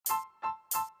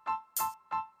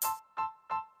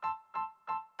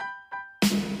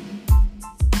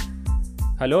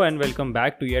Hello and welcome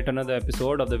back to yet another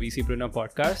episode of the VCpreneur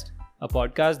podcast, a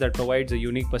podcast that provides a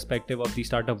unique perspective of the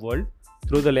startup world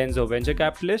through the lens of venture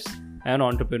capitalists and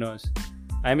entrepreneurs.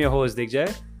 I'm your host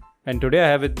Digjay, and today I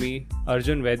have with me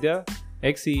Arjun Vaidya,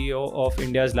 ex-CEO of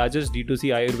India's largest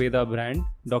D2C Ayurveda brand,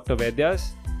 Dr.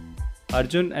 Vaidya's.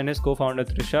 Arjun and his co-founder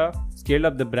Trisha scaled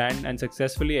up the brand and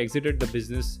successfully exited the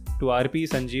business to RP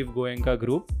Sanjeev Goenka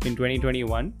Group in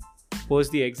 2021.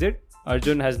 Post the exit,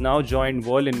 Arjun has now joined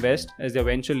Whirl Invest as their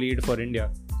venture lead for India.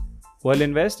 Whirl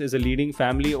Invest is a leading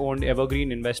family-owned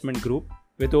evergreen investment group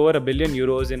with over €1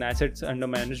 billion in assets under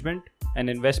management and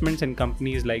investments in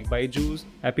companies like Byju's,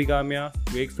 Epigamia,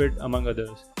 Wakefit, among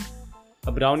others.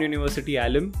 A Brown University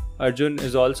alum, Arjun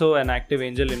is also an active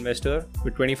angel investor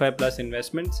with 25 plus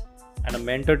investments and a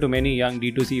mentor to many young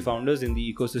D2C founders in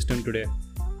the ecosystem today.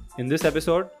 In this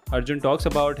episode, Arjun talks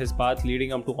about his path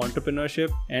leading up to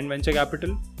entrepreneurship and venture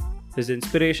capital, his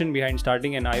inspiration behind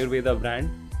starting an Ayurveda brand,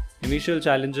 initial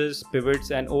challenges,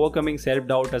 pivots, and overcoming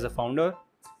self-doubt as a founder,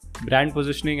 brand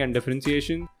positioning and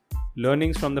differentiation,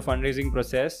 learnings from the fundraising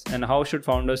process, and how should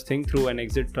founders think through an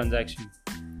exit transaction.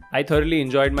 I thoroughly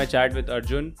enjoyed my chat with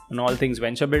Arjun on all things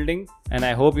venture building, and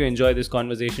I hope you enjoy this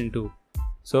conversation too.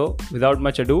 So, without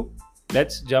much ado,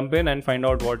 let's jump in and find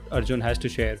out what Arjun has to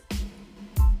share.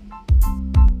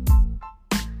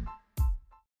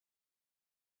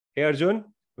 Hey Arjun,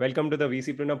 welcome to the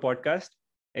VCpreneur podcast.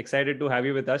 Excited to have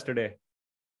you with us today.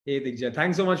 Hey Digjay,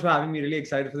 thanks so much for having me. Really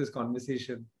excited for this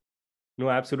conversation. No,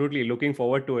 absolutely. Looking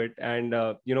forward to it. And,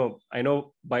 I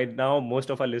know by now most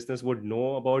of our listeners would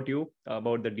know about you,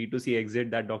 about the D2C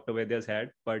exit that Dr. Vaidya's had.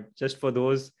 But just for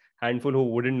those handful who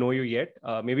wouldn't know you yet,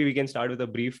 maybe we can start with a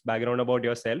brief background about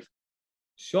yourself.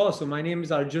 Sure. So my name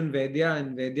is Arjun Vaidya,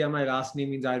 and Vaidya, my last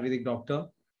name means Ayurvedic doctor.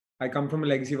 I come from a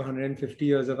legacy of 150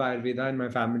 years of Ayurveda in my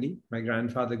family. My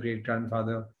grandfather,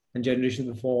 great-grandfather, and generations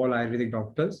before, all Ayurvedic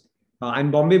doctors.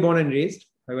 I'm Bombay born and raised.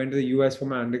 I went to the US for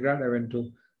my undergrad. I went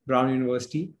to Brown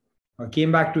University.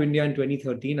 Came back to India in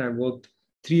 2013. I worked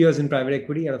 3 years in private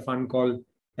equity at a fund called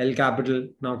L Capital,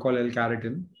 now called L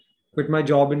Keratin. Quit my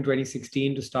job in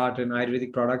 2016 to start an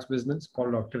Ayurvedic products business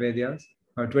called Dr. Vaidya's.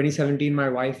 2017, my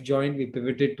wife joined. We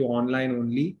pivoted to online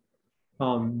only.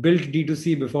 Built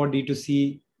D2C before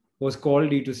D2C was called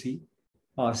D2C.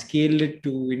 Scaled it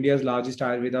to India's largest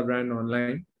Ayurveda brand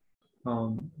online.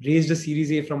 Raised a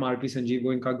Series A from RP Sanjeev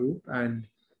Goenka Group, and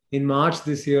in March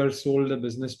this year sold the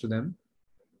business to them.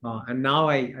 And now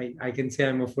I can say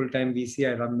I'm a full-time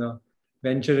VC. I run the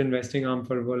venture investing arm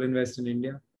for Whirl Invest in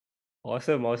India.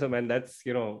 Awesome. And that's,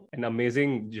 an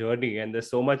amazing journey. And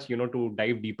there's so much, to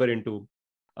dive deeper into.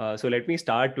 So let me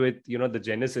start with, the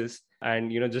genesis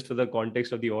and, just for the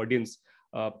context of the audience,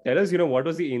 tell us, what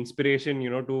was the inspiration,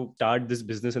 to start this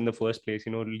business in the first place,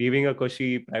 leaving a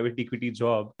cushy private equity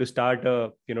job to start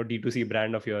a, D2C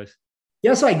brand of yours?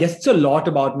 Yeah, so I guess it's a lot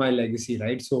about my legacy,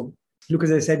 right? So look,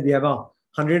 as I said, we have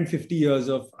 150 years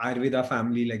of Ayurveda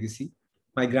family legacy.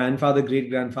 My grandfather,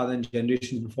 great-grandfather, and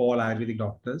generations before, all Ayurvedic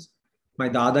doctors. My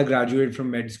dada graduated from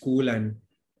med school and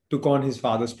took on his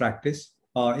father's practice.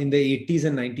 In the 80s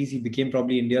and 90s, he became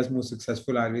probably India's most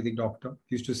successful Ayurvedic doctor.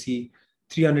 He used to see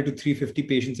 300 to 350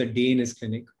 patients a day in his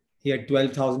clinic. He had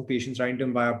 12,000 patients writing to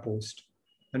him via post.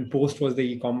 And post was the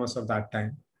e-commerce of that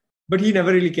time. But he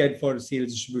never really cared for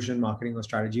sales, distribution, marketing, or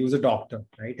strategy. He was a doctor,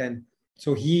 right? And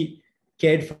so he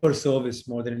cared for service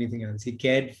more than anything else. He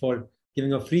cared for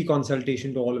giving a free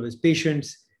consultation to all of his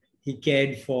patients. He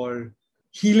cared for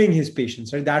healing his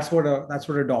patients, right? That's what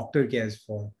a doctor cares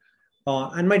for.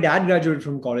 And my dad graduated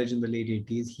from college in the late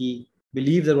 80s. He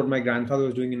believed that what my grandfather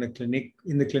was doing in the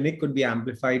clinic could be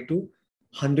amplified to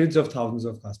hundreds of thousands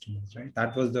of customers, right?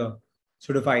 That was the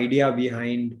sort of idea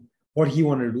behind what he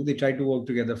wanted to do. They tried to work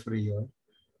together for a year.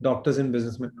 Doctors and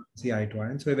businessmen see eye to eye.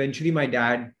 And so eventually my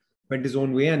dad went his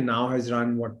own way and now has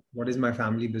run what is my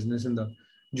family business in the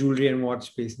jewelry and watch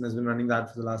space, and has been running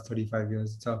that for the last 35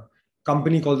 years. It's a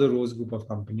company called the Rose Group of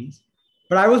Companies.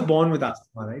 But I was born with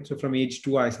asthma, right? So from age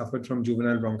 2, I suffered from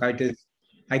juvenile bronchitis.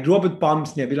 I grew up with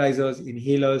pumps, nebulizers,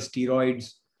 inhalers,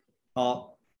 steroids.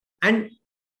 And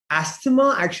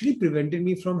asthma actually prevented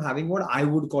me from having what I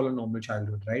would call a normal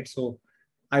childhood, right? So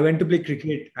I went to play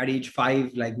cricket at age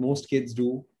 5, like most kids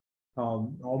do,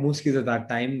 or most kids at that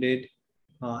time did.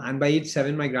 And by age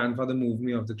 7, my grandfather moved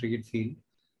me off the cricket field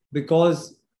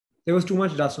because there was too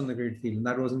much dust on the cricket field, and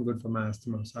that wasn't good for my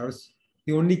asthma. So I was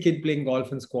the only kid playing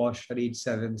golf and squash at age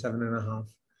 7.5.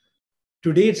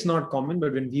 Today, it's not common,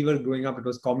 but when we were growing up, it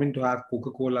was common to have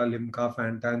Coca-Cola, Limca,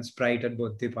 Fanta, and Sprite at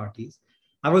birthday parties.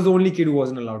 I was the only kid who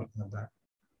wasn't allowed to have that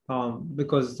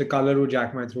because the color would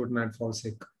jack my throat and I'd fall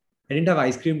sick. I didn't have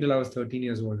ice cream till I was 13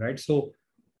 years old, right? So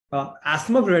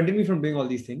Asthma prevented me from doing all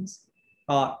these things.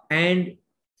 And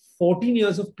 14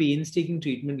 years of painstaking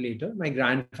treatment later, my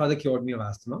grandfather cured me of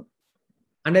asthma.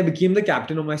 And I became the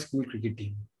captain of my school cricket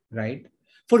team, right?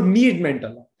 For me, it meant a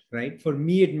lot, right? For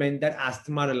me, it meant that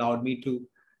asthma allowed me to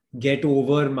get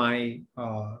over my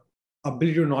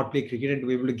ability to not play cricket and to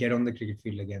be able to get on the cricket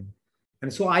field again.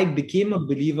 And so I became a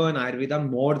believer in Ayurveda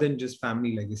more than just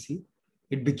family legacy.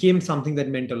 It became something that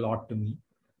meant a lot to me.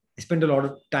 I spent a lot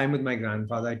of time with my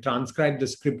grandfather. I transcribed the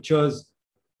scriptures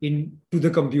into the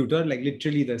computer, like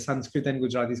literally the Sanskrit and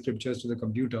Gujarati scriptures to the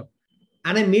computer.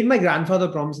 And I made my grandfather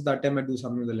promise at that time I'd do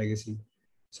something with the legacy.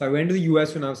 So I went to the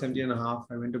US when I was 17 and a half.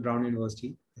 I went to Brown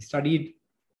University. I studied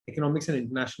economics and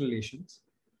international relations.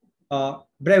 But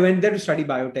I went there to study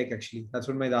biotech, actually. That's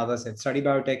what my dada said. Study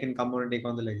biotech and come on and take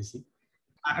on the legacy.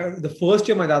 The first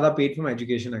year, my dada paid for my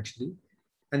education, actually.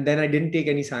 And then I didn't take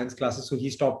any science classes, so he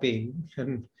stopped paying.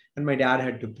 And my dad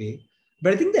had to pay.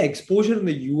 But I think the exposure in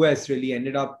the US really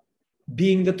ended up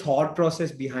being the thought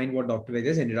process behind what Dr.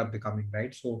 Vaidya's ended up becoming,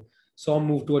 right? So saw a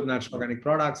move towards natural organic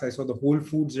products. I saw the whole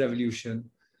foods revolution.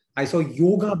 I saw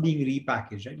yoga being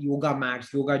repackaged, right? Yoga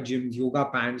mats, yoga gyms, yoga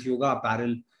pants, yoga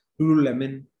apparel,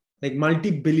 Lululemon, like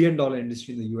multi-billion-dollar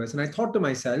industry in the US. And I thought to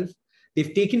myself,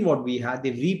 they've taken what we had,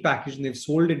 they've repackaged and they've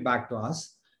sold it back to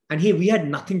us. And hey, we had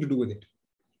nothing to do with it.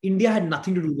 India had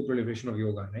nothing to do with the proliferation of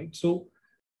yoga, right? So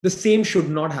the same should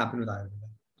not happen with Ayurveda.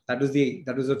 That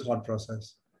was the thought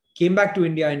process. Came back to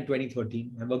India in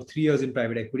 2013. I worked 3 years in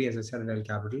private equity, as I said, at L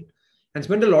Capital, and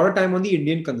spent a lot of time on the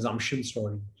Indian consumption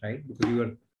story, right? Because we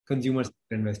were consumers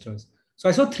and investors. So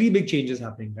I saw three big changes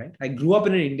happening, right? I grew up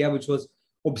in an India which was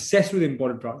obsessed with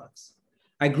imported products.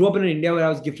 I grew up in an India where I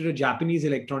was gifted a Japanese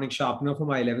electronic sharpener for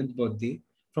my 11th birthday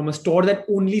from a store that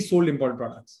only sold imported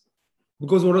products.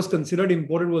 Because what was considered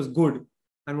imported was good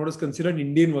and what was considered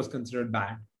Indian was considered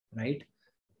bad, right?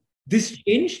 This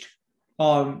changed,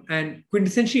 and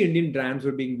quintessentially Indian brands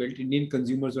were being built. Indian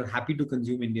consumers were happy to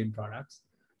consume Indian products.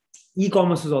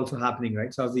 E-commerce was also happening,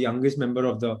 right? So I was the youngest member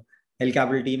of the L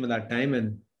Capital team at that time,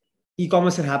 and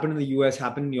e-commerce had happened in the US,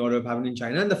 happened in Europe, happened in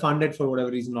China, and the fund had, for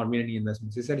whatever reason, not made any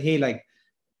investments. They said, hey, like,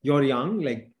 you're young,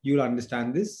 like, you'll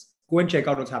understand this. Go and check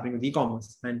out what's happening with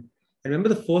e-commerce. And I remember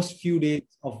the first few days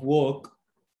of work,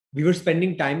 we were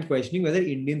spending time questioning whether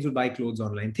Indians would buy clothes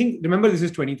online. Remember, this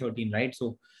is 2013, right?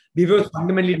 So we were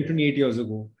fundamentally different 8 years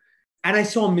ago. And I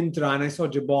saw Mintra, and I saw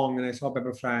Jabong, and I saw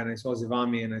Pepperfry, and I saw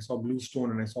Zivame, and I saw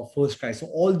Bluestone, and I saw First Cry. So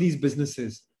all these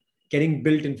businesses getting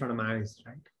built in front of my eyes,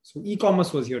 right? So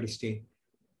e-commerce was here to stay.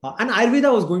 And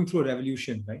Ayurveda was going through a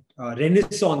revolution, right?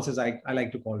 Renaissance, as I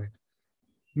like to call it.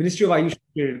 Ministry of Ayush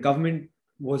created, government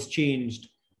was changed.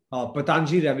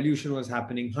 Patanjali revolution was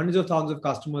happening. Hundreds of thousands of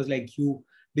customers like you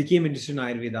became interested in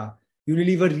Ayurveda.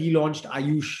 Unilever relaunched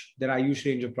Ayush, their Ayush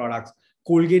range of products.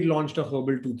 Colgate launched a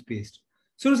herbal toothpaste.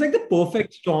 So it was like the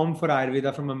perfect storm for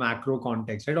Ayurveda from a macro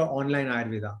context, right? Or online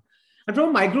Ayurveda. And from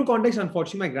a micro context,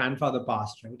 unfortunately, my grandfather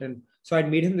passed, right? And so I'd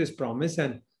made him this promise,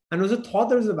 and it was a thought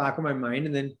that was in the back of my mind.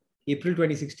 And then April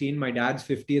 2016, my dad's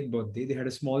 50th birthday, they had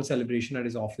a small celebration at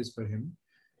his office for him.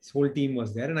 His whole team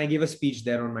was there. And I gave a speech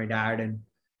there on my dad and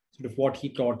sort of what he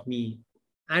taught me.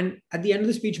 And at the end of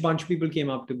the speech, a bunch of people came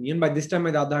up to me. And by this time,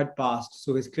 my dada had passed.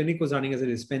 So his clinic was running as a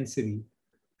dispensary.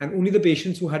 And only the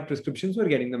patients who had prescriptions were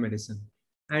getting the medicine.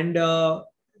 And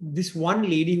this one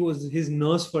lady who was his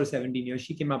nurse for 17 years,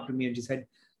 she came up to me and she said,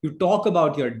 you talk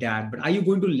about your dad, but are you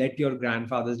going to let your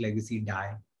grandfather's legacy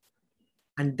die?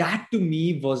 And that to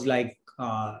me was like,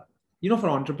 for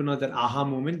entrepreneurs, that aha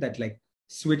moment, that like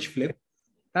switch flip.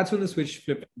 That's when the switch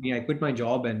flipped for me. I quit my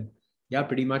job and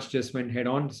pretty much just went head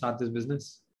on to start this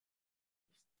business.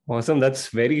 Awesome. That's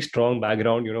very strong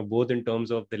background, both in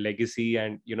terms of the legacy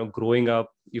and, growing up,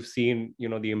 you've seen,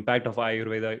 the impact of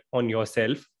Ayurveda on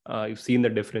yourself. You've seen the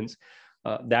difference,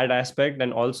 that aspect.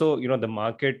 And also, the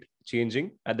market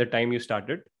changing at the time you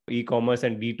started, e-commerce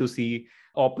and D2C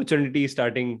opportunities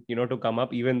starting, to come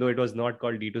up, even though it was not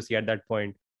called D2C at that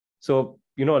point. So,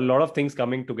 a lot of things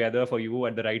coming together for you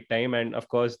at the right time. And of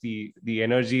course, the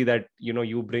energy that,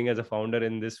 you bring as a founder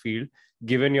in this field,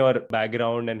 given your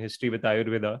background and history with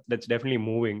Ayurveda, that's definitely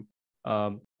moving.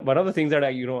 One of the things that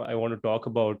I want to talk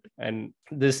about, and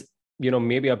this,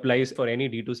 maybe applies for any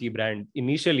D2C brand.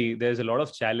 Initially, there's a lot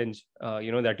of challenge,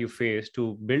 that you face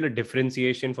to build a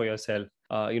differentiation for yourself,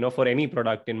 for any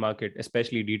product in market,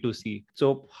 especially D2C.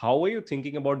 So how are you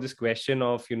thinking about this question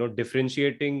of,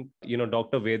 differentiating,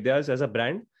 Dr. Vaidya's as a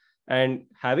brand and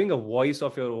having a voice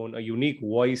of your own, a unique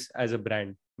voice as a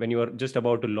brand when you are just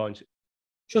about to launch?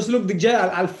 Sure. So look, Digjay,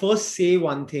 I'll first say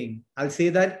one thing. I'll say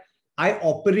that I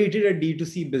operated a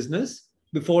D2C business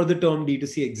before the term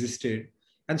D2C existed.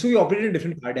 And so we operate in a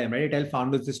different paradigm, right? I tell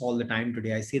founders this all the time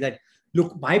today. I say that,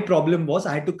 look, my problem was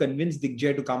I had to convince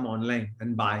Digjay to come online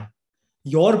and buy.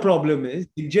 Your problem is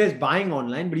Digjay is buying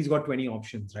online, but he's got 20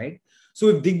 options, right? So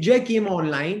if Digjay came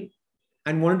online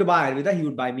and wanted to buy Ayurveda, he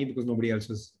would buy me because nobody else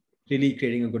was really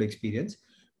creating a good experience.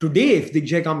 Today, if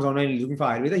Digjay comes online and looking for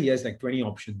Ayurveda, he has like 20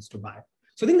 options to buy.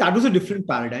 So I think that was a different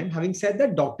paradigm. Having said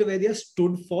that, Dr. Vaidya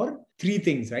stood for three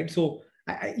things, right? So,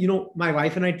 my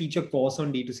wife and I teach a course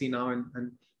on D2C now,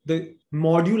 and the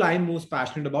module I'm most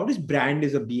passionate about is brand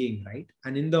is a being, right?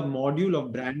 And in the module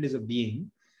of brand is a being,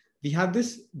 we have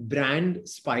this brand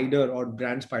spider or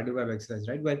brand spider web exercise,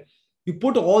 right? Where you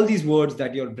put all these words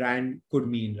that your brand could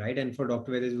mean, right? And for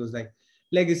Dr. Vaidya, it was like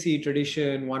legacy,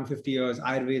 tradition, 150 years,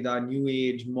 Ayurveda, new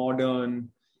age, modern,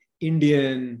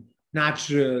 Indian,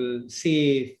 natural,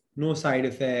 safe, no side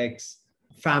effects,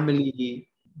 family,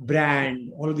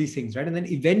 brand, all of these things, right? And then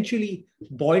eventually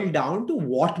boiled down to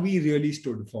what we really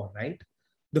stood for, right?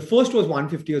 The first was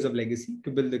 150 years of legacy to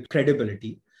build the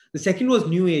credibility. The second was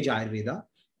new age Ayurveda,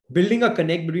 building a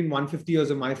connect between 150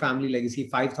 years of my family legacy,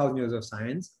 5,000 years of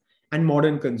science, and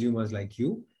modern consumers like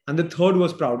you. And the third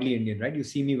was proudly Indian, right? You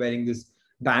see me wearing this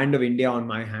band of India on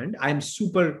my hand. I'm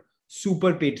super,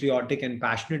 super patriotic and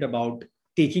passionate about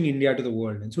taking India to the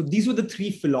world. And so these were the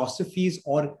three philosophies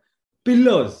or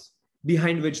pillars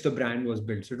behind which the brand was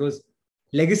built. So it was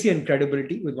legacy and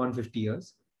credibility with 150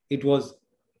 years. It was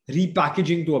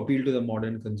repackaging to appeal to the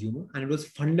modern consumer. And it was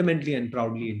fundamentally and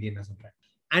proudly Indian as a brand.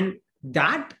 And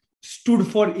that stood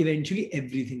for eventually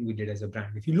everything we did as a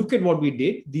brand. If you look at what we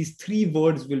did, these three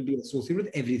words will be associated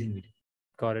with everything we did.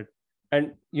 Got it.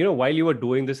 And, while you were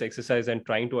doing this exercise and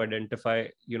trying to identify,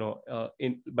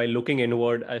 by looking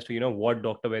inward as to, what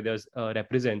Dr. Vaidya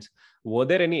represents, were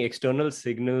there any external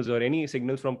signals or any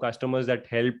signals from customers that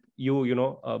help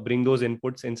you, bring those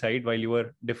inputs inside while you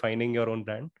were defining your own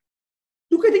brand?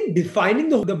 Look, I think defining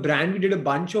the brand, we did a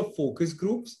bunch of focus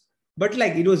groups, but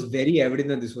like it was very evident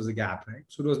that this was a gap, right?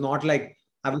 So it was not like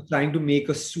I was trying to make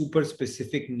a super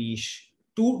specific niche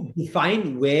to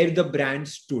define where the brand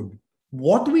stood.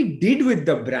 What we did with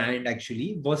the brand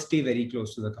actually was stay very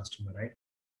close to the customer, right?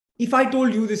 If I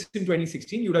told you this in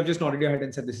 2016, you would have just nodded your head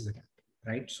and said, this is a gap,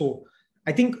 right? So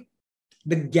I think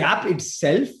the gap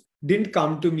itself didn't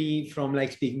come to me from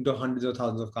like speaking to hundreds of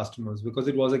thousands of customers because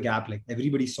it was a gap. Like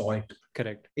everybody saw it.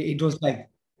 Correct. It was like,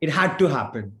 it had to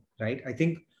happen, right? I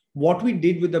think what we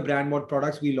did with the brand, what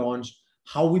products we launched,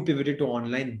 how we pivoted to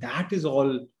online, that is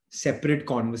all separate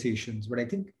conversations. But I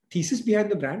think thesis behind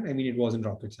the brand, I mean, it wasn't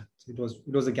rocket science. It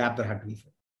was a gap that had to be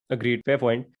filled. Agreed. Fair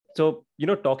point. So,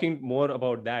 talking more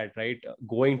about that, right?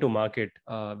 Going to market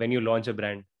when you launch a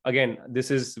brand. Again,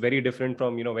 this is very different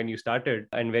from, when you started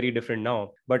and very different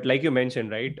now. But like you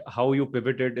mentioned, right? How you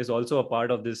pivoted is also a part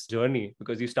of this journey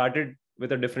because you started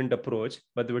with a different approach,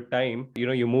 but with time,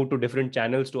 you move to different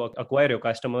channels to acquire your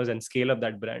customers and scale up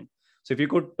that brand. So if you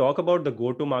could talk about the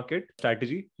go-to-market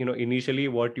strategy, initially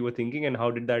what you were thinking and how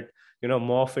did that,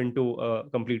 morph into a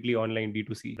completely online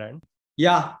D2C brand?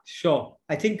 Yeah, sure.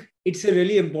 I think it's a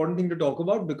really important thing to talk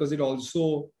about because it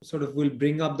also sort of will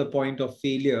bring up the point of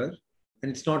failure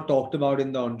and it's not talked about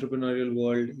in the entrepreneurial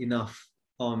world enough.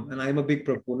 And I'm a big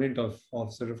proponent of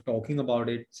sort of talking about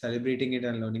it, celebrating it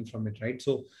and learning from it, right?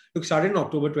 So look, started in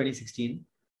October 2016,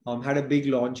 had a big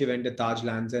launch event at Taj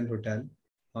Lands End Hotel,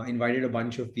 invited a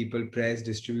bunch of people, press,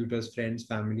 distributors, friends,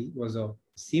 family.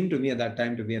 Seemed to me at that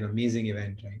time to be an amazing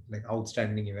event, right? Like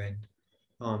outstanding event.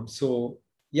 So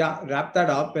yeah, wrapped that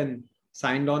up and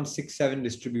signed on 6-7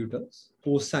 distributors.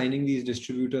 Post signing these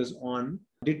distributors on,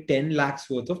 did 10 lakhs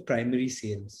worth of primary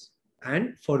sales.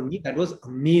 And for me, that was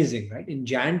amazing, right? In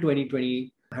Jan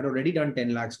 2020, I had already done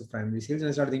 10 lakhs of primary sales. And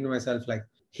I started thinking to myself, like,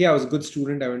 hey, I was a good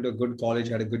student. I went to a good college,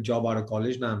 had a good job out of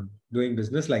college. Now I'm doing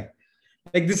business. Like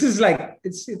this is like,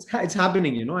 it's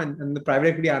happening, and the private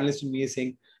equity analyst in me is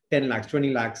saying 10 lakhs,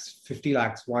 20 lakhs, 50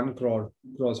 lakhs, 1 crore,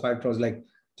 crores, 5 crores, like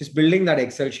just building that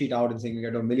Excel sheet out and saying you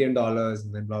get $1 million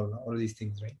and then blah, blah, all of these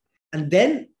things, right? And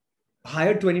then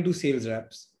hired 22 sales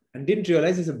reps and didn't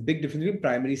realize there's a big difference between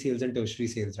primary sales and tertiary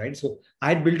sales, right? So I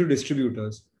had built to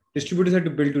distributors. Distributors had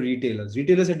to build to retailers.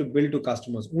 Retailers had to build to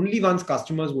customers. Only once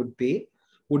customers would pay,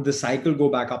 would the cycle go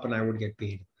back up and I would get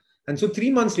paid. And so 3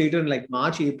 months later, in like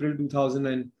March, April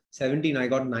 2017, I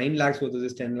got 9 lakhs worth of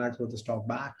this, 10 lakhs worth of stock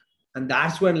back. And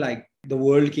that's when like the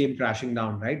world came crashing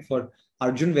down, right? For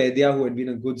Arjun Vaidya, who had been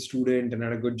a good student and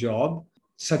had a good job,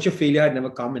 such a failure had never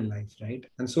come in life, right?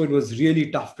 And so it was really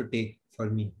tough to take for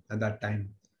me at that time.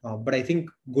 But I think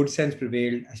good sense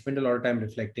prevailed. I spent a lot of time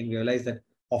reflecting, realized that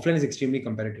offline is extremely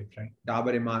competitive, right?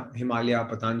 Dabur, Himalaya,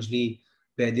 Patanjali,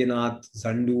 Vaidyanath,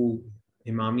 Zandu,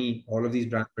 Imami, all of these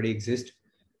brands already exist.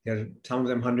 Some of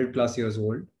them 100 plus years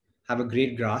old, have a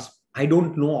great grasp. I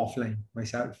don't know offline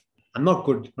myself. I'm not a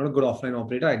good offline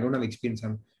operator. I don't have experience.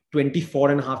 I'm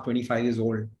 24 and a half, 25 years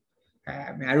old.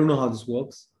 I don't know how this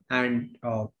works. And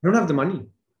I don't have the money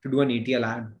to do an ATL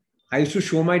ad. I used to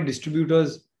show my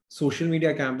distributors social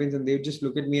media campaigns and they would just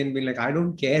look at me and be like, I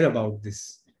don't care about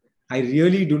this. I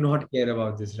really do not care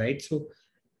about this, right? So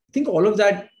I think all of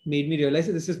that made me realize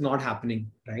that this is not happening,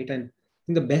 right? And I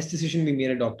think the best decision we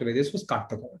made at Dr. Vaidya's was cut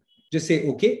the cord. Just say,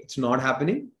 okay, it's not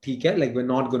happening. ठीक है, like we're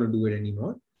not going to do it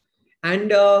anymore.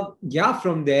 And yeah,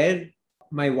 from there,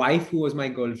 my wife, who was my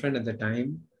girlfriend at the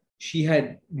time, she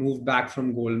had moved back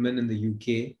from Goldman in the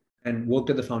UK and worked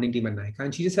at the founding team at Nykaa.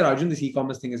 And she just said, Arjun, this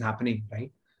e-commerce thing is happening,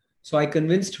 right? So I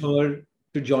convinced her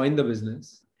to join the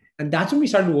business. And that's when we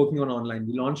started working on online.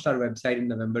 We launched our website in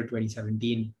November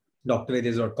 2017,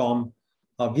 drvaidyas.com.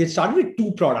 We had started with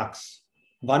two products.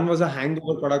 One was a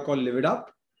hangover product called Live It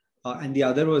Up, and the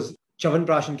other was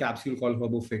Chyawanprash capsule called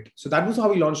HerboFit. So that was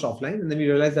how we launched offline. And then we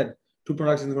realized that two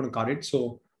products isn't going to cut it.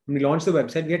 So when we launched the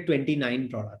website, we had 29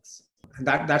 products. And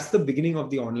that's the beginning of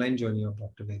the online journey of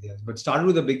Dr. Vaidya's. But started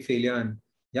with a big failure. And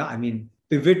yeah, I mean,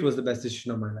 pivot was the best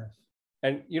decision of my life.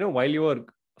 And, while you were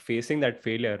facing that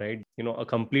failure, right, a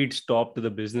complete stop to the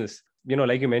business,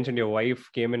 like you mentioned, your wife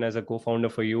came in as a co-founder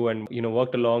for you and,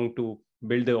 worked along to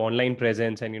build the online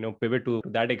presence and, pivot to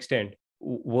that extent.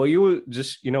 Were you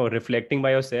just, reflecting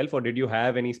by yourself, or did you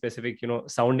have any specific,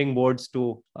 sounding boards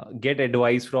to get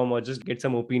advice from, or just get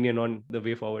some opinion on the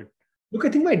way forward? Look, I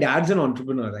think my dad's an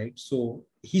entrepreneur, right? So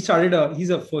he's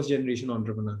a first generation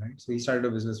entrepreneur, right? So he started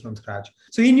a business from scratch.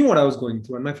 So he knew what I was going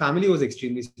through. And my family was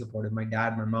extremely supportive. My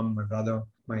dad, my mom, my brother,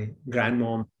 my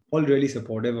grandmom, all really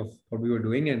supportive of what we were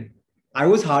doing. And I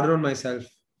was harder on myself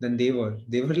than they were.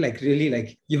 They were like, really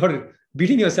like, you're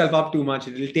beating yourself up too much.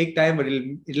 It'll take time, but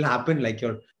it'll happen. Like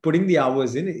you're putting the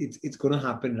hours in, it's going to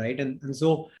happen, right? And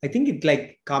so I think it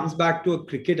like comes back to a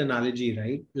cricket analogy,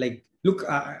 right? Like, look,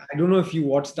 I don't know if you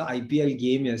watched the IPL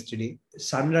game yesterday,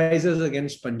 Sunrisers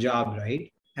against Punjab,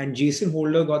 right? And Jason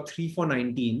Holder got 3 for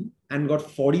 19 and got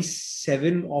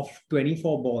 47 of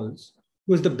 24 balls.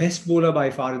 He was the best bowler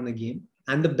by far in the game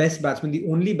and the best batsman, the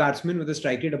only batsman with a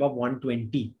strike rate above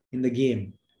 120 in the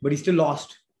game, but he still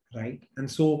lost, right? And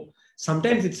so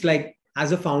sometimes it's like,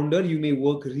 as a founder, you may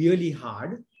work really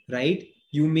hard, right?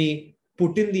 You may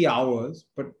put in the hours,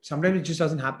 but sometimes it just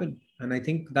doesn't happen. And I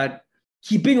think that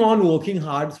keeping on working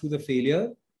hard through the failure,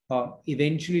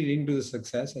 eventually leading to the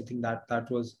success. I think that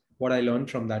was what I learned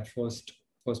from that first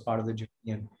part of the journey.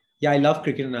 And yeah, I love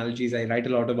cricket analogies. I write a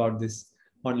lot about this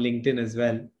on LinkedIn as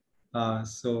well.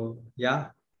 So yeah,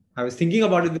 I was thinking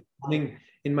about it this morning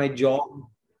in my job.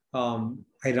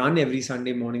 I run every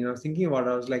Sunday morning, and I was thinking about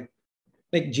it. I was like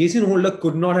Jason Holder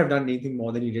could not have done anything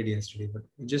more than he did yesterday, but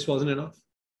it just wasn't enough.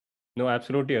 No,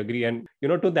 absolutely agree. And,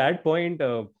 to that point,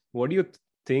 what do you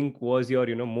think was your,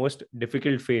 most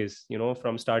difficult phase,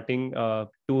 from starting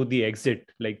to the exit,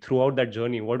 like throughout that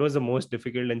journey? What was the most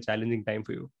difficult and challenging time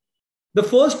for you? The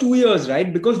first 2 years,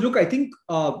 right? Because look, I think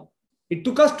it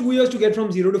took us 2 years to get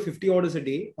from 0 to 50 orders a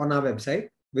day on our website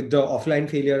with the offline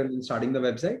failure and starting the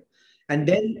website. And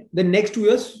then the next 2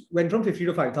 years went from 50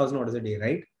 to 5,000 orders a day,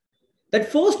 right? That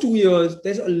first 2 years,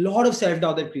 there's a lot of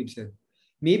self-doubt that creeps in.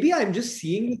 Maybe I'm just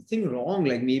seeing this thing wrong.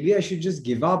 Like maybe I should just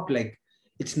give up. Like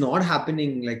it's not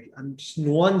happening. Like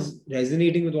no one's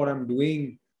resonating with what I'm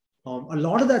doing. A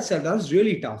lot of that self-doubt is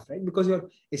really tough, right? Because you're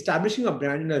establishing a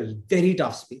brand in a very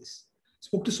tough space.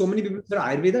 Spoke to so many people who said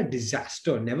Ayurveda,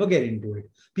 disaster, never get into it.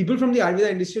 People from the Ayurveda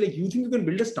industry, like, you think you can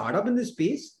build a startup in this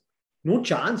space? No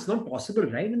chance, not possible,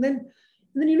 right? And then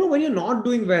when you're not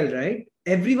doing well, right?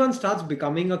 Everyone starts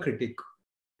becoming a critic.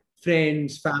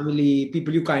 Friends, family,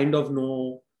 people you kind of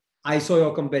know. I saw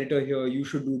your competitor here. You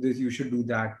should do this. You should do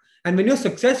that. And when you're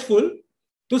successful,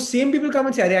 those same people come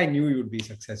and say, I knew you'd be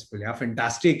successful. Yeah,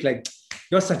 fantastic. Like,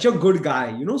 you're such a good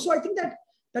guy. So I think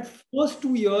that first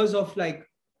 2 years of like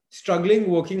struggling,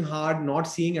 working hard, not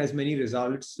seeing as many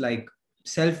results, like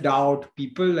self-doubt,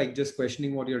 people like just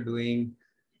questioning what you're doing,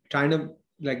 trying to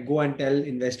like go and tell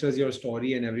investors your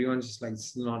story, and everyone's just like,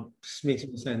 this makes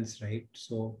no sense, right?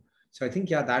 So I think,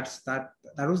 yeah, that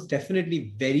was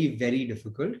definitely very, very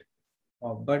difficult.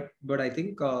 But I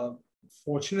think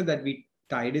fortunate that we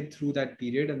tied it through that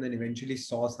period and then eventually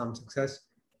saw some success.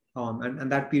 And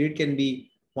that period can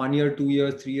be 1 year, 2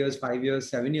 years, 3 years, 5 years,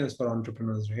 7 years for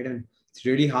entrepreneurs, right? And it's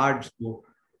really hard. So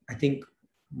I think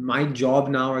my job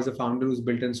now as a founder who's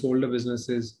built and sold a business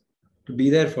is to be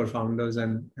there for founders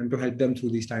and to help them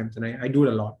through these times. And I do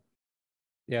it a lot.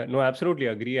 Yeah, no, absolutely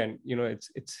agree. And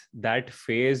it's that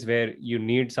phase where you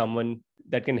need someone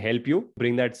that can help you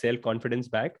bring that self-confidence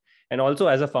back. And also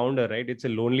as a founder, right? It's a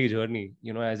lonely journey.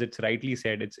 As it's rightly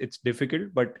said, it's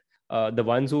difficult, but the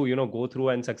ones who go through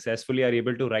and successfully are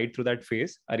able to ride through that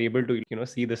phase are able to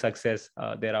see the success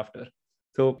thereafter.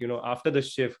 So after the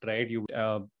shift, right, you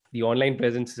the online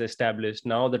presence is established.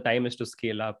 Now the time is to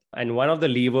scale up, and one of the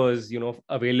levers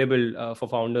available for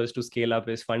founders to scale up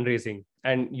is fundraising.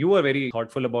 And you were very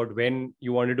thoughtful about when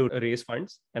you wanted to raise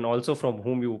funds and also from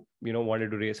whom you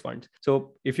wanted to raise funds.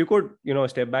 So if you could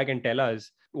step back and tell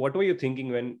us, what were you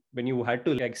thinking when you had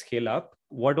to like scale up?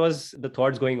 What was the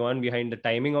thoughts going on behind the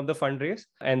timing of the fundraise?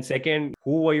 And second,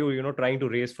 who were you trying to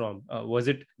raise from? Was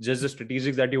it just the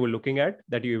strategics that you were looking at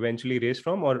that you eventually raised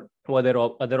from, or were there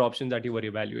other options that you were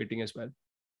evaluating as well?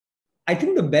 I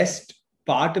think the best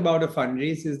part about a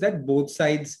fundraise is that both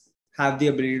sides have the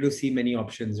ability to see many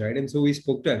options, right? And so we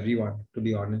spoke to everyone, to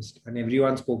be honest, and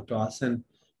everyone spoke to us, and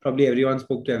probably everyone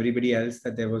spoke to everybody else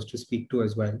that there was to speak to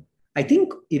as well. I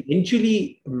think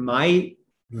eventually my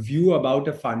view about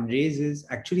a fundraise is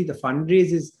actually the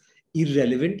fundraise is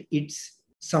irrelevant. It's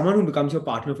someone who becomes your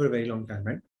partner for a very long time,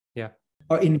 right? Yeah.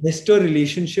 An investor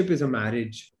relationship is a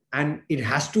marriage, and it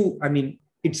has to, I mean,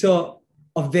 it's a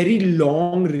very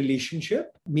long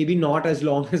relationship, maybe not as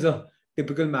long as a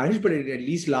typical marriage, but it at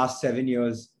least lasts 7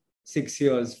 years, 6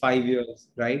 years, 5 years,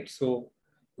 right? So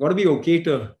you got to be okay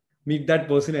to meet that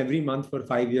person every month for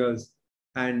 5 years.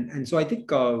 And so I think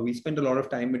we spent a lot of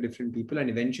time with different people and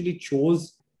eventually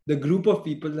chose the group of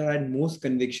people that had most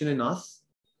conviction in us,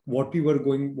 what we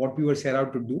were set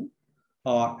out to do.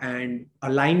 And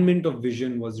alignment of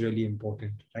vision was really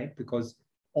important, right? Because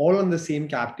all on the same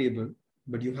cap table,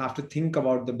 but you have to think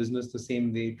about the business the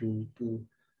same way to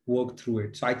work through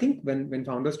it. So I think when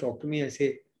founders talk to me, I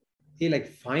say, hey, like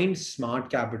find smart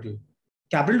capital.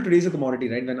 Capital today is a commodity,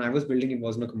 right? When I was building, it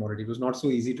wasn't a commodity. It was not so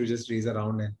easy to just raise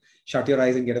around and shut your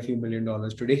eyes and get a few $1 million.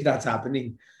 Today, that's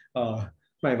happening.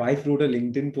 My wife wrote a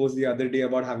LinkedIn post the other day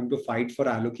about having to fight for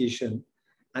allocation.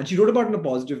 And she wrote about it in a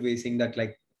positive way, saying that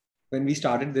like when we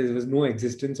started, there was no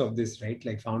existence of this, right?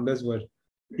 Like founders were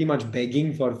pretty much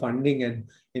begging for funding and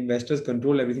investors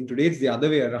control everything. Today, it's the other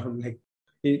way around.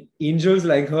 Like angels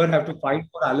like her have to fight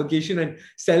for allocation and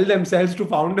sell themselves to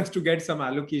founders to get some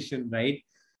allocation, right?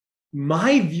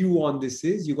 My view on this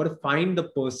is you got to find the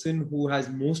person who has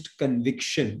most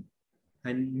conviction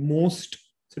and most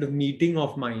sort of meeting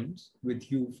of minds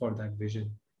with you for that vision.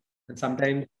 And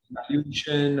sometimes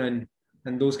valuation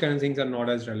and those kind of things are not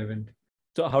as relevant.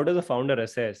 So how does a founder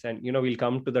assess? And we'll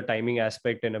come to the timing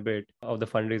aspect in a bit of the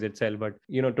fundraise itself. But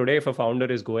today, if a founder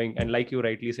is going, and like you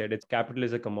rightly said, it's capital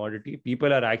is a commodity.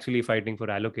 People are actually fighting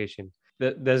for allocation.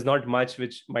 There's not much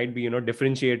which might be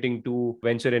differentiating to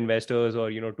venture investors or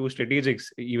to strategics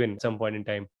even at some point in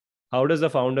time. How does the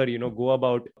founder go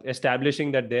about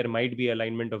establishing that there might be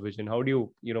alignment of vision? How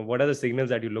do what are the signals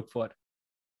that you look for?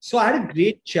 So I had a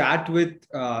great chat with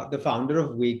the founder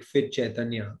of WakeFit,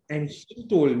 Chaitanya, and he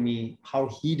told me how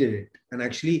he did it. And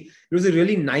actually, it was a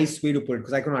really nice way to put it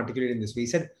because I couldn't articulate it in this way. He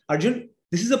said, Arjun,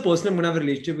 this is a person I'm going to have a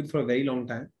relationship with for a very long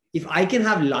time. If I can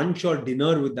have lunch or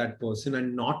dinner with that person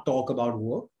and not talk about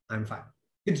work, I'm fine.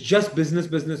 It's just business,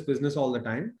 business, business all the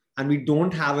time. And we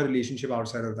don't have a relationship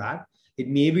outside of that. It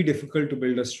may be difficult to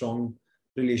build a strong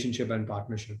relationship and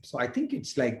partnership. So I think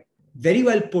it's like very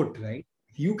well put, right?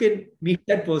 You can meet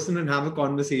that person and have a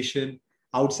conversation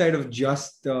outside of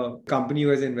just the company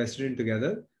you guys invested in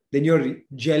together, then you're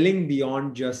gelling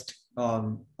beyond just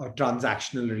a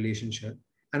transactional relationship.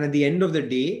 And at the end of the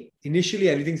day, initially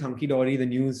everything's hunky-dory, the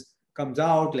news comes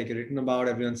out, like written about,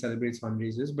 everyone celebrates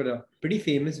fundraisers. But a pretty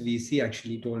famous VC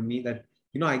actually told me that,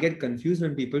 I get confused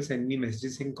when people send me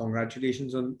messages saying,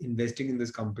 congratulations on investing in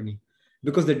this company.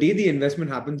 Because the day the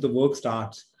investment happens, the work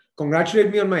starts.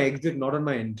 Congratulate me on my exit, not on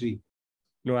my entry.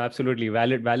 No, absolutely.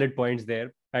 Valid points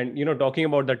there. And, talking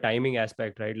about the timing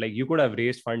aspect, right? Like you could have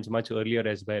raised funds much earlier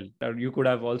as well. Or you could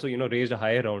have also, raised a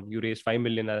higher round. You raised 5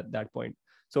 million at that point.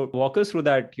 So walk us through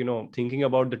that, thinking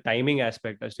about the timing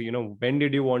aspect as to, when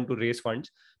did you want to raise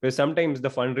funds? Because sometimes the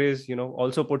fundraise,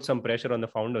 also puts some pressure on the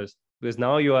founders because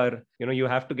now you are, you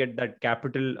have to get that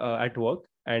capital at work.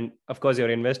 And of course, your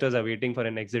investors are waiting for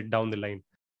an exit down the line.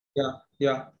 Yeah.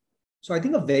 Yeah. So I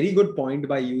think a very good point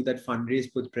by you that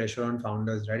fundraise puts pressure on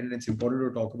founders, right? And it's important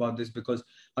to talk about this because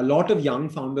a lot of young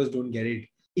founders don't get it.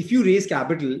 If you raise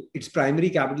capital, it's primary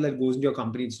capital that goes into your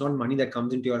company. It's not money that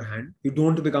comes into your hand. You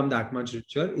don't become that much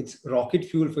richer. It's rocket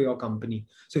fuel for your company.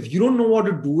 So if you don't know what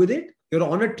to do with it, you're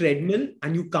on a treadmill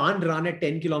and you can't run at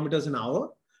 10 kilometers an hour.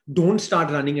 Don't start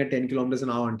running at 10 kilometers an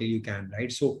hour until you can,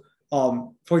 right? So,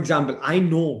 for example, I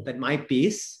know that my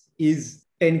pace is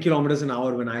 10 kilometers an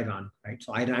hour when I run, right?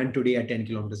 So I ran today at 10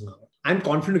 kilometers an hour. I'm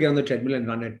confident to get on the treadmill and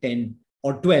run at 10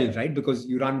 or 12, right? Because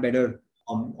you run better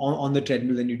on the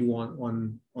treadmill than you do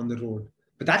on the road.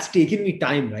 But that's taken me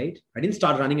time, right? I didn't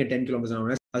start running at 10 kilometers an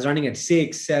hour. I was running at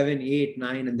 6, 7, 8,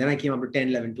 9, and then I came up to 10,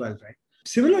 11, 12, right?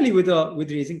 Similarly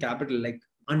with raising capital, like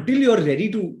until you're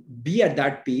ready to be at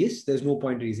that pace, there's no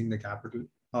point raising the capital.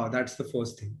 That's the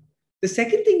first thing. The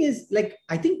second thing is like,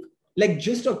 I think like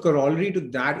just a corollary to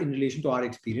that in relation to our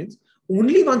experience,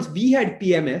 only once we had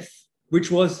PMF,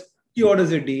 which was 50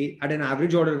 orders a day at an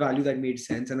average order value that made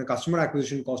sense and a customer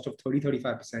acquisition cost of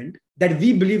 30-35%, that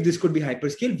we believe this could be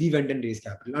hyperscale, we went and raised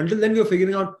capital. Until then, we were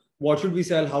figuring out what should we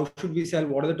sell, how should we sell,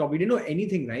 what are the top. We didn't know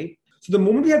anything, right? So the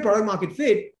moment we had product market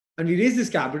fit and we raised this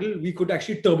capital, we could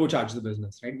actually turbocharge the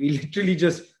business, right? We literally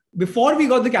just, before we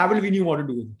got the capital, we knew what to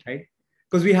do with it, right?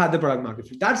 Because we had the product market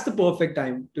fit. That's the perfect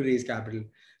time to raise capital.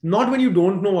 Not when you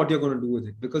don't know what you're going to do with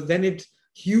it, because then it's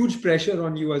huge pressure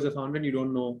on you as a founder and you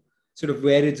don't know sort of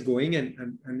where it's going,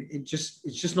 and it's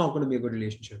just not going to be a good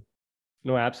relationship.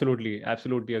 No, absolutely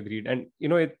agreed. And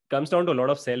it comes down to a lot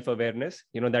of self-awareness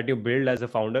that you build as a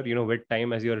founder with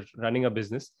time as you're running a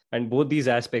business. And both these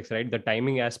aspects, right, the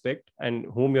timing aspect and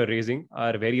whom you're raising,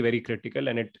 are very, very critical.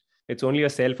 And it's only a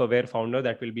self-aware founder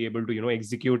that will be able to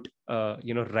execute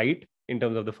right in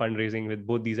terms of the fundraising with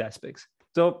both these aspects.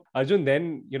 So Arjun,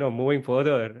 then, moving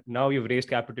further, now you've raised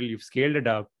capital, you've scaled it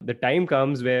up. The time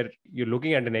comes where you're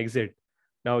looking at an exit.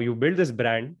 Now you build this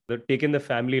brand, taken the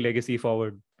family legacy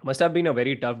forward. Must have been a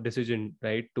very tough decision,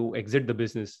 right, to exit the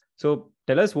business. So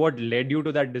tell us what led you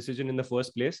to that decision in the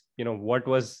first place. What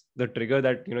was the trigger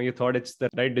that, you thought it's the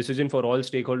right decision for all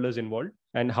stakeholders involved?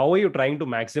 And how are you trying to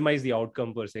maximize the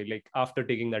outcome per se, like after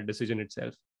taking that decision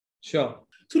itself? Sure.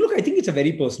 So look, I think it's a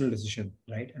very personal decision,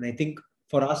 right? And I think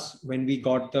for us, when we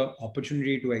got the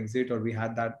opportunity to exit, or we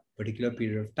had that particular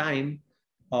period of time,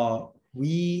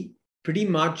 we pretty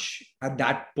much at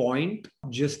that point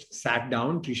just sat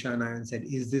down, Trisha and I, and said,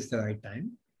 is this the right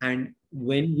time? And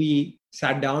when we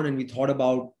sat down and we thought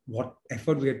about what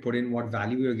effort we had put in, what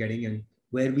value we were getting, and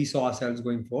where we saw ourselves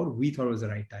going forward, we thought it was the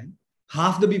right time.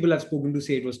 Half the people I've spoken to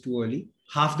say it was too early.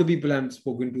 Half the people I've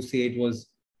spoken to say it was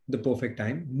the perfect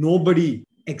time. Nobody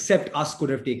except us could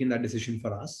have taken that decision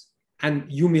for us. And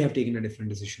you may have taken a different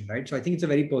decision, right? So I think it's a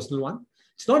very personal one.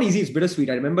 It's not easy. It's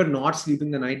bittersweet. I remember not sleeping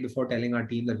the night before telling our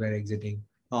team that we're exiting.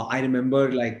 I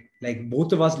remember like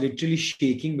both of us literally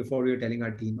shaking before we were telling our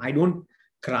team. I don't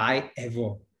cry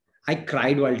ever. I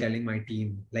cried while telling my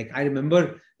team. Like I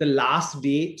remember the last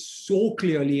day so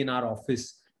clearly in our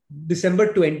office,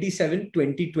 December 27,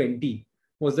 2020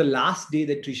 was the last day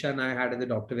that Trisha and I had in the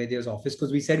Dr. Vaidya's office,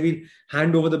 because we said we'll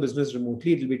hand over the business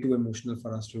remotely. It'll be too emotional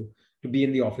for us to be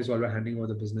in the office while we're handing over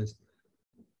the business.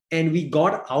 And we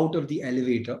got out of the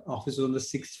elevator. Office was on the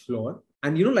 6th floor.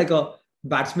 And like a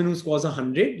batsman who scores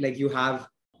 100, like you have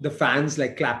the fans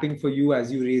like clapping for you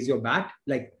as you raise your bat.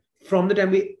 Like from the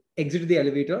time we exited the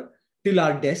elevator till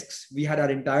our desks, we had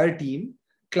our entire team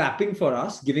clapping for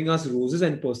us, giving us roses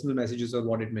and personal messages of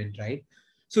what it meant, right?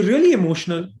 So really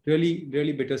emotional, really,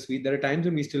 really bittersweet. There are times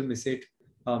when we still miss it.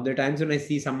 There are times when I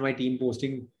see some of my team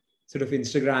posting sort of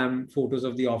Instagram photos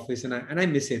of the office, and I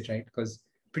miss it, right? Because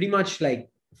pretty much like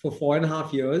for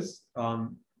 4.5 years,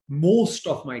 most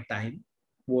of my time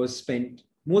was spent,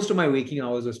 most of my waking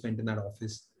hours were spent in that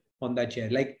office on that chair.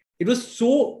 Like it was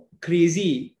so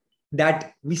crazy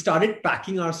that we started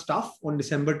packing our stuff on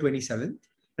December 27th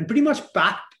and pretty much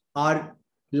packed our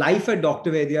life at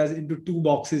Dr. Vaidya's into 2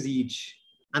 boxes each.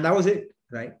 And that was it,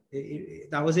 right?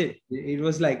 That was it. It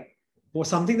was like, was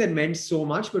something that meant so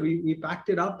much, but we packed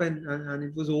it up and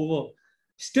it was over.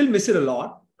 Still miss it a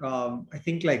lot. I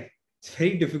think like it's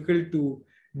very difficult to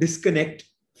disconnect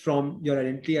from your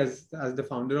identity as the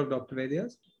founder of Dr.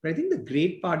 Vaidya's. But I think the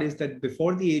great part is that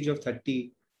before the age of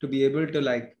 30, to be able to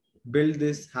like build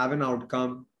this, have an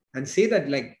outcome, and say that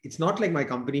like, it's not like my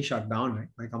company shut down, right?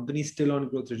 My company is still on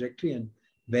growth trajectory, and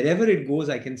wherever it goes,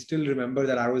 I can still remember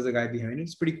that I was the guy behind it.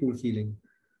 It's a pretty cool feeling.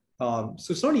 So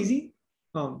it's not easy.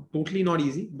 Totally not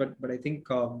easy, but I think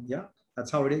yeah,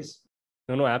 that's how it is.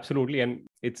 No, absolutely. And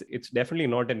it's definitely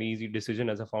not an easy decision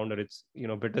as a founder. It's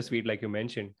bittersweet, like you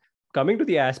mentioned. Coming to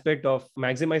the aspect of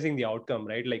maximizing the outcome,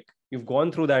 right? Like you've gone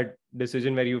through that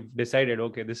decision where you've decided,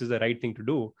 okay, this is the right thing to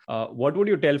do. What would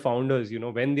you tell founders,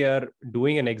 when they are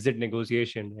doing an exit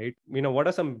negotiation, right? What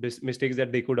are some mistakes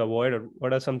that they could avoid, or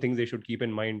what are some things they should keep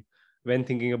in mind when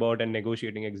thinking about and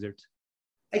negotiating exits?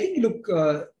 I think, look,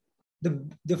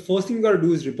 the first thing you got to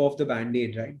do is rip off the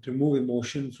band-aid, right? Remove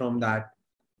emotion from that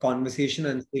conversation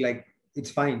and say like, it's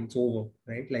fine, it's over,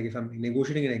 right? Like if I'm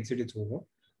negotiating an exit, it's over.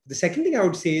 The second thing I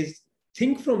would say is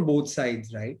think from both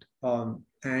sides, right?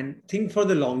 and think for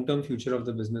the long-term future of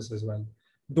the business as well.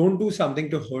 Don't do something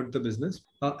to hurt the business.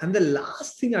 And the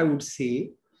last thing I would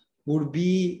say would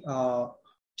be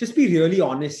just be really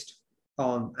honest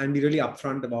and be really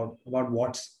upfront about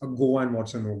what's a go and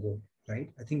what's a no-go, right?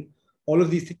 I think all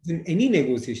of these things in any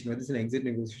negotiation, whether it's an exit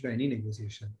negotiation or any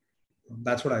negotiation,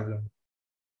 that's what I've learned.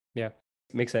 Yeah,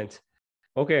 makes sense.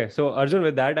 Okay, so Arjun,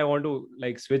 with that, I want to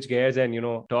switch gears and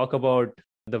talk about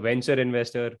the venture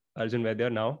investor Arjun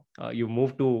Vaidya. Now, you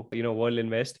moved to World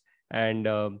Invest, and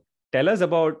tell us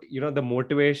about the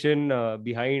motivation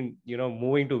behind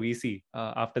moving to VC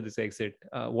after this exit.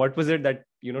 What was it that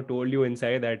told you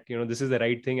inside that this is the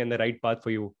right thing and the right path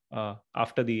for you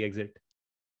after the exit?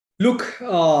 Look,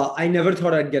 I never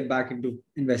thought I'd get back into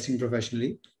investing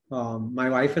professionally. My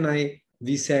wife and I,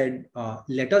 we said,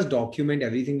 let us document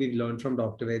everything we've learned from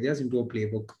Dr. Vaidya's into a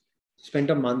playbook.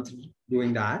 Spent a month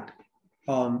doing that.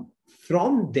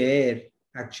 From there,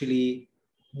 actually,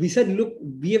 we said, look,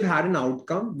 we have had an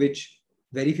outcome which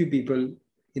very few people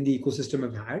in the ecosystem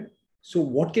have had. So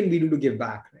what can we do to give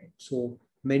back, right? So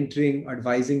mentoring,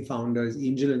 advising founders,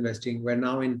 angel investing. We're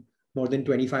now in more than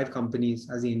 25 companies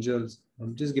as angels,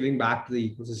 just giving back to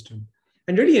the ecosystem,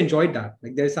 and really enjoyed that.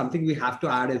 Like there's something we have to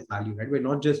add as value, right? We're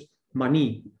not just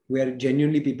money. We're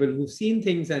genuinely people who've seen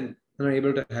things and are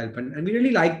able to help. And we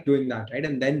really like doing that, right?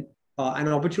 And then an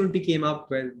opportunity came up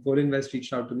where Gold Invest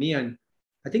reached out to me, and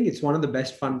I think it's one of the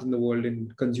best funds in the world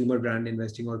in consumer brand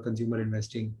investing or consumer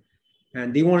investing.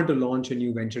 And they wanted to launch a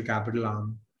new venture capital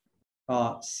arm.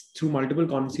 Through multiple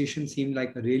conversations, seemed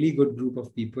like a really good group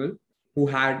of people who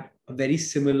had a very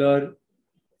similar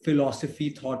philosophy,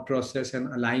 thought process, and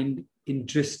aligned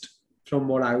interest from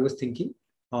what I was thinking.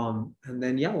 And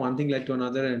then, yeah, one thing led to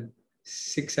another. And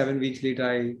 6-7 weeks later,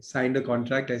 I signed a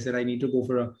contract. I said, I need to go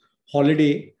for a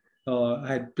holiday. I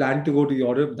had planned to go to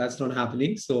Europe. That's not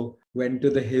happening. So went to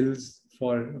the hills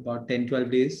for about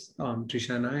 10-12 days,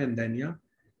 Trisha and I. And then, yeah,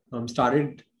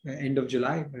 started end of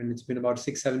July. And it's been about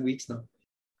 6-7 weeks now.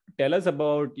 Tell us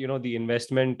about the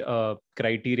investment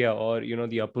criteria or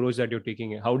the approach that you're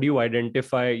taking. How do you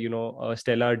identify a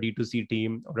stellar D2C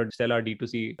team or a stellar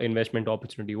D2C investment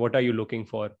opportunity? What are you looking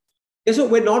for? Yeah, so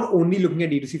we're not only looking at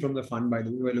D2C from the fund, by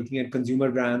the way. We're looking at consumer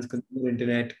brands, consumer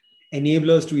internet,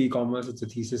 enablers to e-commerce. It's a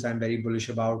thesis I'm very bullish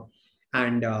about.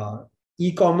 And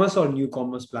e-commerce or new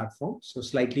commerce platforms, so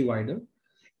slightly wider.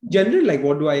 Generally, like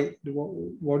what do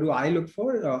I look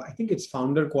for? I think it's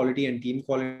founder quality and team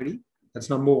quality. That's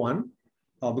number one,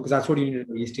 because that's what you need at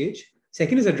early stage.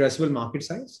 Second is addressable market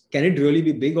size. Can it really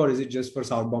be big, or is it just for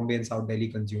South Bombay and South Delhi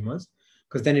consumers?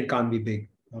 Because then it can't be big,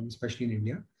 especially in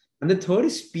India. And the third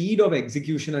is speed of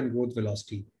execution and growth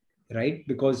velocity, right?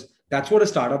 Because that's what a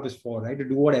startup is for, right? To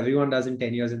do what everyone does in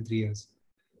 10 years and 3 years.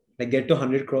 Like get to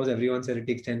 100 crores, everyone said it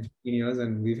takes 10, 15 years.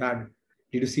 And we've had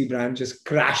D2C brands just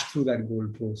crash through that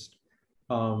goalpost.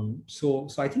 So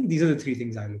I think these are the three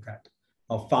things I look at.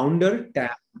 A founder,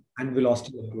 tap, and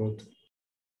velocity of growth.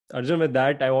 Arjun, with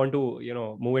that, I want to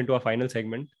move into our final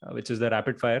segment, which is the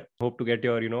rapid fire. Hope to get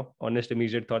your honest,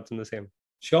 immediate thoughts on the same.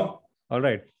 Sure. All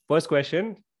right. First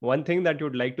question: one thing that you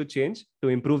would like to change to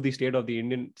improve the state of the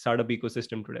Indian startup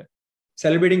ecosystem today?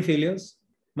 Celebrating failures,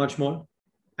 much more.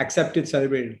 Accept it,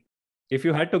 celebrate it. If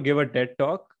you had to give a TED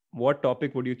talk, what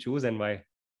topic would you choose and why?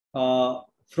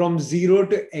 From zero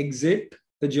to exit,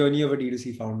 the journey of a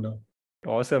D2C founder.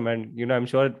 Awesome. And I'm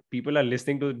sure people are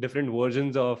listening to different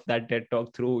versions of that TED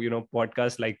talk through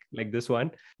podcasts like this one.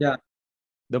 Yeah.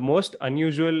 The most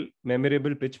unusual,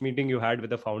 memorable pitch meeting you had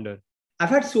with a founder? I've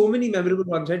had so many memorable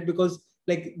ones, right? Because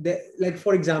like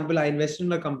for example, I invested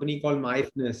in a company called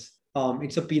MyFitness.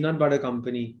 It's a peanut butter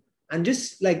company. And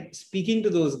just like speaking to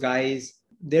those guys,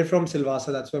 they're from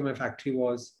Silvassa. That's where my factory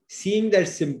was. Seeing their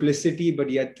simplicity,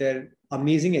 but yet their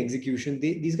amazing execution.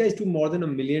 These guys do more than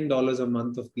 $1 million a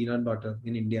month of peanut butter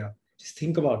in India. Just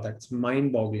think about that. It's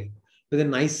mind-boggling. They're the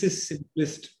nicest,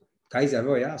 simplest guys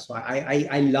ever. Yeah. So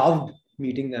I loved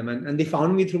meeting them, and they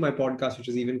found me through my podcast, which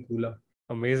is even cooler.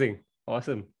 Amazing.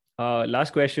 Awesome.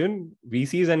 Last question: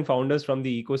 VCs and founders from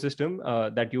the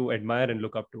ecosystem that you admire and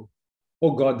look up to?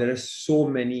 Oh God, there are so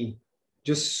many,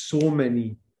 just so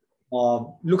many.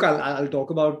 Look, I'll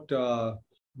talk about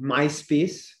my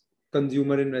space,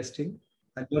 consumer investing.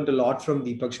 I've learned a lot from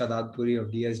Deepak Shadadpuri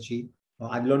of DSG.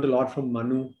 I've learned a lot from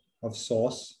Manu of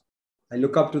Source. I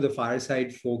look up to the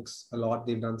Fireside folks a lot.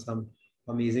 They've done some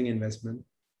amazing investment.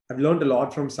 I've learned a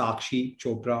lot from Sakshi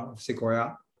Chopra of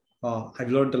Sequoia.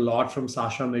 I've learned a lot from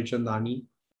Sasha Mirchandani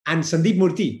and Sandeep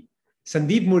Murthy.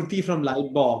 Sandeep Murthy from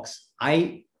Lightbox.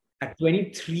 At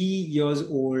 23 years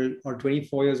old or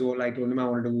 24 years old, I told him I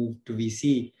wanted to move to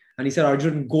VC. And he said,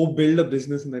 Arjun, go build a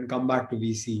business and then come back to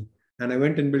VC. And I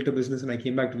went and built a business and I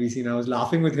came back to VC and I was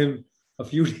laughing with him a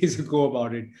few days ago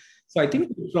about it. So I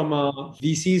think from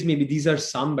VCs, maybe these are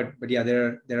some, but yeah,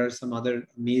 there are some other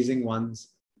amazing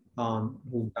ones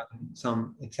who've done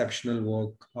some exceptional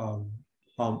work.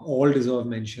 All deserve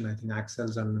mention. I think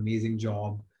Axel's done an amazing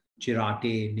job.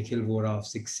 Chirate, Nikhil Vora of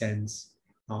Sixth Sense,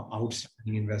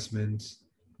 outstanding investments.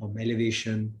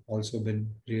 Elevation also been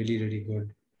really, really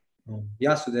good.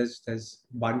 Yeah, so there's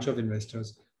a bunch of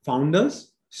investors.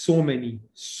 Founders, so many.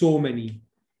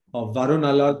 Varun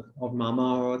Alag of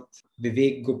Mama Earth,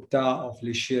 Vivek Gupta of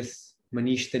Licious,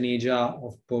 Manish Taneja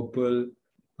of Purple,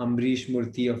 Ambrish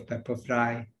Murthy of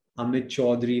Pepperfry, Amit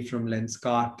Chaudhary from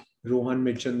Lenskart, Rohan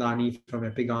Mirchandani from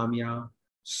Epigamia.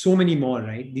 So many more,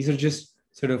 right? These are just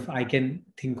sort of, I can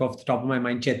think off the top of my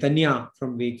mind. Chaitanya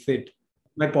from WakeFit.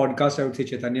 My podcast, I would say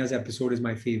Chaitanya's episode is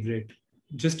my favorite.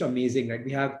 Just amazing, right?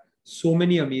 We have so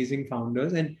many amazing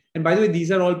founders. And by the way, these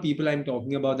are all people I'm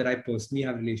talking about that I personally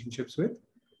have relationships with.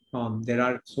 There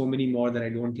are so many more that I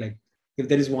don't like. If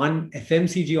there is one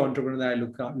FMCG entrepreneur that I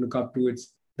look up to,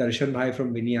 it's Darshan Bhai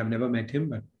from Vinny. I've never met him,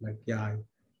 but I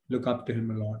look up to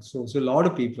him a lot. So a lot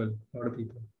of people.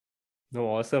 No,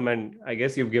 awesome. And I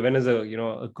guess you've given us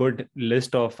a good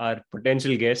list of our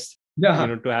potential guests, Yeah.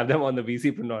 To have them on the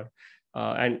VCpreneur.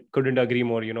 And couldn't agree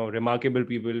more, remarkable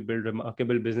people build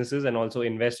remarkable businesses and also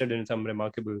invested in some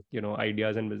remarkable,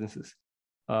 ideas and businesses.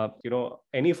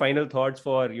 Any final thoughts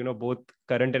for, both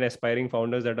current and aspiring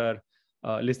founders that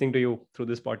are listening to you through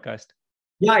this podcast?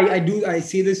 Yeah, I do. I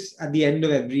say this at the end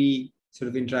of every sort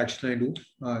of interaction I do.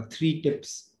 3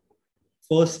 tips.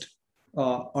 First,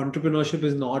 entrepreneurship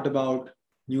is not about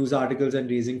news articles and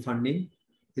raising funding.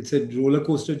 It's a roller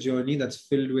coaster journey that's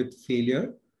filled with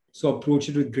failure. So approach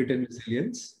it with grit and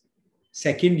resilience.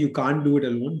 Second, you can't do it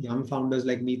alone. Young founders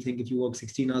like me think if you work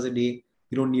 16 hours a day,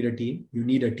 you don't need a team. You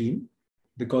need a team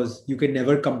because you can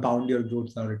never compound your growth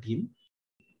without a team.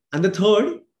 And the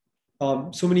third,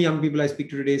 so many young people I speak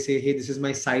to today say, hey, this is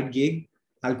my side gig.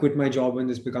 I'll quit my job when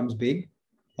this becomes big.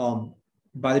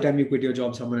 By the time you quit your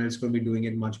job, someone else is going to be doing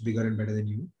it much bigger and better than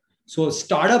you. So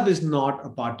startup is not a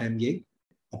part-time gig.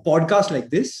 A podcast like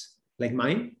this, like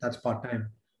mine, that's part-time.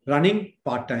 Running,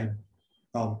 part-time.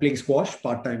 Playing squash,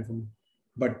 part-time for me.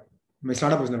 But my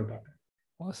startup was never part-time.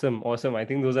 Awesome. I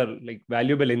think those are like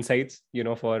valuable insights,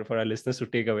 for our listeners to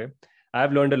take away.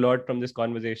 I've learned a lot from this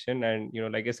conversation. And,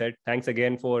 like I said, thanks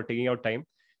again for taking out time.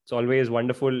 It's always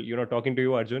wonderful, talking to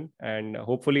you, Arjun. And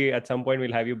hopefully at some point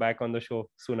we'll have you back on the show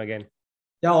soon again.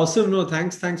 Yeah, awesome. No,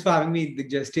 thanks for having me.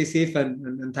 Just stay safe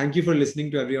and thank you for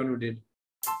listening to everyone who did.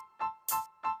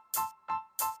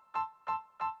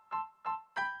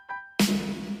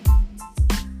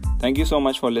 Thank you so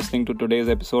much for listening to today's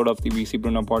episode of the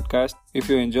VCpreneur podcast. If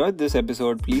you enjoyed this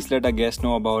episode, please let our guests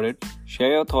know about it,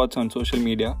 share your thoughts on social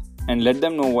media, and let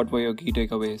them know what were your key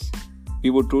takeaways. We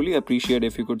would truly appreciate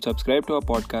if you could subscribe to our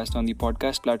podcast on the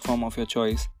podcast platform of your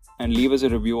choice and leave us a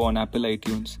review on Apple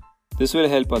iTunes. This will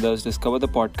help others discover the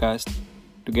podcast.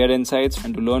 To get insights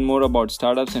and to learn more about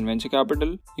startups and venture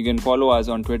capital, you can follow us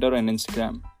on Twitter and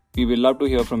Instagram. We will love to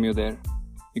hear from you there.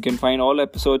 You can find all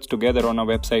episodes together on our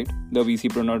website,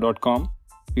 thevcpreneur.com.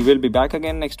 We will be back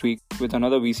again next week with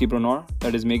another VCpreneur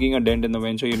that is making a dent in the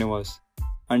venture universe.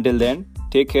 Until then,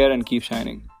 take care and keep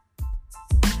shining.